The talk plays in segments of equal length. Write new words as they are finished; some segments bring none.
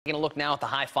Taking a look now at the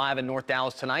High 5 in North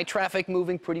Dallas tonight. Traffic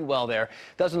moving pretty well there.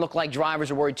 Doesn't look like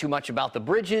drivers are worried too much about the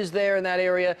bridges there in that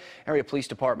area. Area police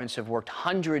departments have worked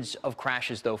hundreds of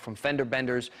crashes, though, from fender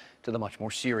benders to the much more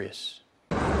serious.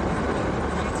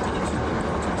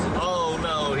 Oh,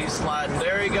 no, he's sliding.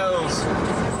 There he goes.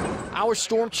 Our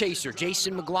storm chaser,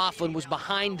 Jason McLaughlin, was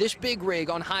behind this big rig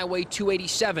on Highway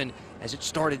 287 as it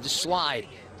started to slide.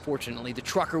 Fortunately, the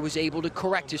trucker was able to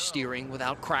correct his steering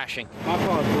without crashing. My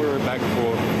car swerved back and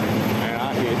forth,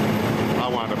 and I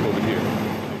wound up over here.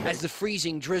 As the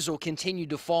freezing drizzle continued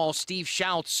to fall, Steve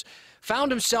Schouts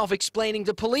found himself explaining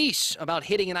to police about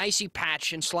hitting an icy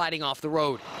patch and sliding off the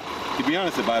road. To be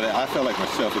honest about it, I felt like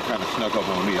myself had kind of snuck up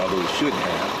on me, although it shouldn't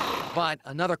have. But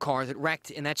another car that wrecked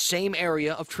in that same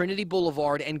area of Trinity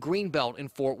Boulevard and Greenbelt in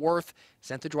Fort Worth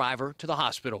sent the driver to the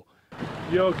hospital.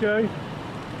 You okay?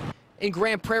 In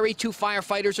Grand Prairie, 2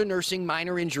 firefighters are nursing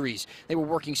minor injuries. They were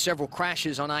working several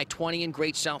crashes on I-20 and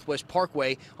Great Southwest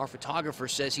Parkway. Our photographer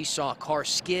says he saw a car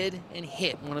skid and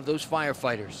hit one of those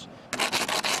firefighters.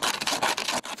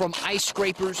 From ice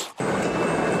scrapers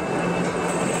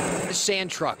to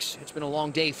sand trucks, it's been a long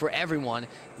day for everyone. It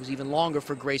was even longer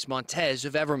for Grace Montez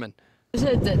of Everman. I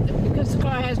said that because the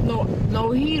car has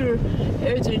no heater,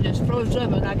 everything just froze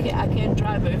up and I can't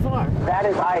drive very far. That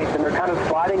is ice, and they're kind of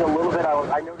sliding a little bit.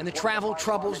 And the travel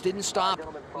troubles didn't stop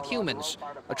with humans.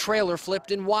 A trailer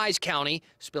flipped in Wise County,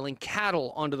 spilling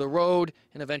cattle onto the road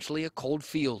and eventually a cold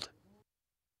field.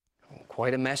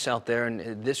 Quite a mess out there,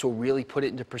 and this will really put it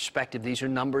into perspective. These are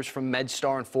numbers from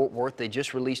MedStar in Fort Worth. They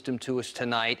just released them to us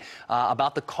tonight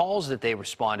about the calls that they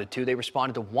responded to. They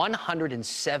responded to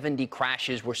 170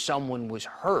 crashes where someone was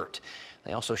hurt.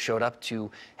 They also showed up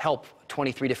to help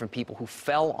 23 different people who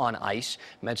fell on ice.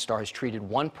 MedStar has treated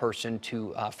one person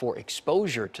for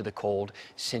exposure to the cold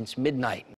since midnight.